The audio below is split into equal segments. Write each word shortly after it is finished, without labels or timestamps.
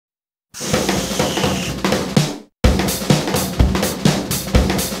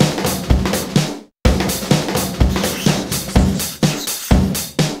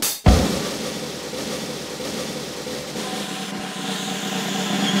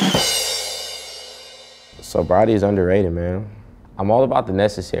Sobriety is underrated, man. I'm all about the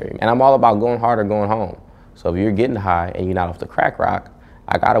necessary, and I'm all about going hard or going home. So if you're getting high and you're not off the crack rock,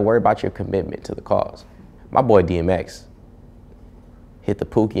 I gotta worry about your commitment to the cause. My boy DMX hit the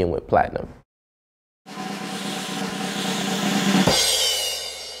Pookie and went platinum.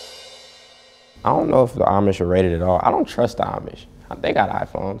 I don't know if the Amish are rated at all. I don't trust the Amish. They got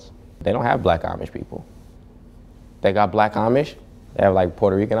iPhones. They don't have black Amish people. They got black Amish. They have like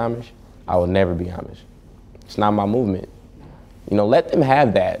Puerto Rican Amish. I will never be Amish. It's not my movement. You know, let them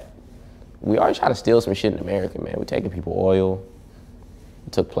have that. We always try to steal some shit in America, man. We're taking people oil.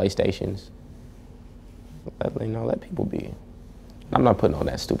 We took PlayStations. Let people be. I'm not putting on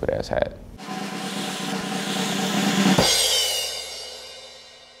that stupid ass hat.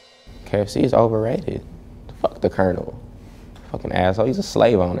 KFC is overrated. Fuck the Colonel. Fucking asshole, he's a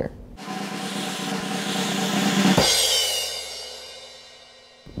slave owner.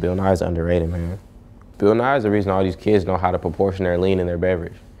 Bill Nye is underrated, man. Bill Nye is the reason all these kids know how to proportion their lean in their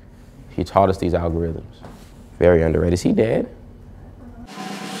beverage. He taught us these algorithms. Very underrated. Is he dead?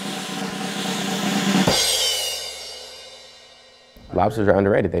 Lobsters are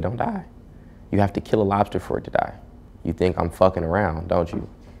underrated, they don't die. You have to kill a lobster for it to die. You think I'm fucking around, don't you?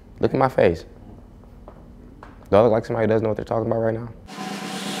 Look at my face. Do I look like somebody who doesn't know what they're talking about right now?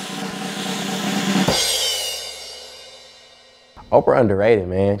 Oprah underrated,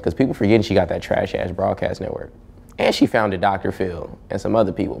 man, because people forgetting she got that trash ass broadcast network. And she founded Dr. Phil and some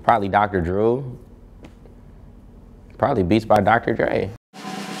other people, probably Dr. Drew, probably Beats by Dr. Dre.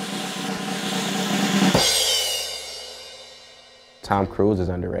 Tom Cruise is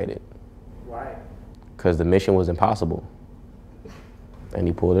underrated. Why? Because the mission was impossible. And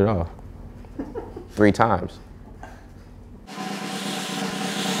he pulled it off. 3 times.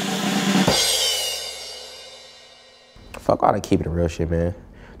 Fuck all that keeping it real shit, man.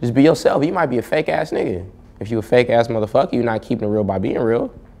 Just be yourself. You might be a fake ass nigga. If you a fake ass motherfucker, you're not keeping it real by being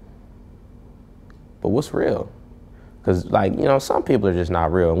real. But what's real? Because, like, you know, some people are just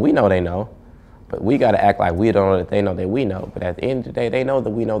not real, and we know they know. But we gotta act like we don't know that they know that we know. But at the end of the day, they know that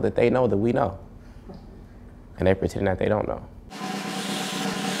we know that they know that we know. And they pretend that they don't know.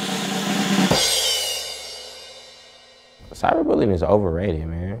 Cyberbullying is overrated,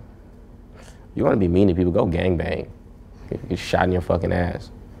 man. You wanna be mean to people, go gangbang. Get shot in your fucking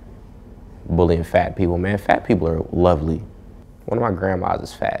ass. Bullying fat people, man. Fat people are lovely. One of my grandmas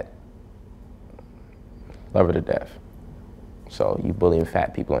is fat. Love her to death. So you bullying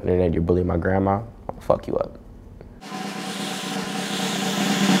fat people on the internet, you're bullying my grandma, I'm gonna fuck you up.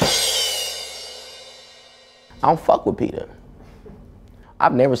 I don't fuck with PETA.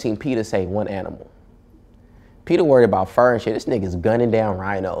 I've never seen PETA say one animal. PETA worried about fur and shit. This nigga's gunning down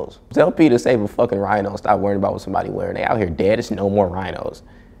rhinos. Tell PETA save a fucking rhino, stop worrying about what somebody wearing. They out here dead, it's no more rhinos.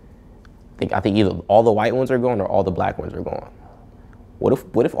 I think either all the white ones are gone or all the black ones are gone.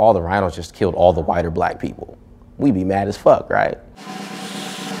 What if all the rhinos just killed all the white or black people? We'd be mad as fuck, right?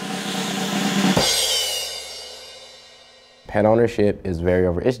 Pet ownership is very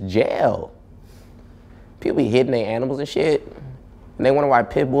it's jail. People be hitting their animals and shit, and they wonder why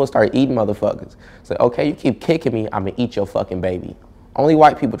pit bulls start eating motherfuckers. It's like, okay, you keep kicking me, I'm gonna eat your fucking baby. Only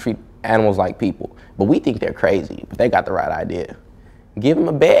white people treat animals like people, but we think they're crazy, but they got the right idea. Give them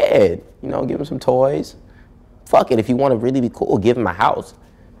a bed, you know, give them some toys. Fuck it, if you wanna really be cool, give them a house.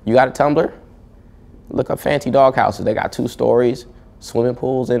 You got a Tumblr? Look up fancy dog houses. They got 2 stories, swimming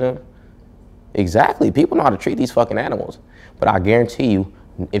pools in them. Exactly, people know how to treat these fucking animals. But I guarantee you,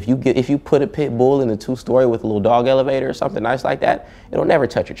 if you put a pit bull in a 2-story with a little dog elevator or something nice like that, it'll never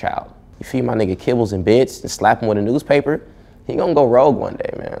touch your child. You feed my nigga kibbles and bits and slap him with a newspaper, he gonna go rogue one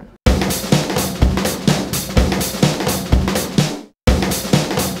day, man.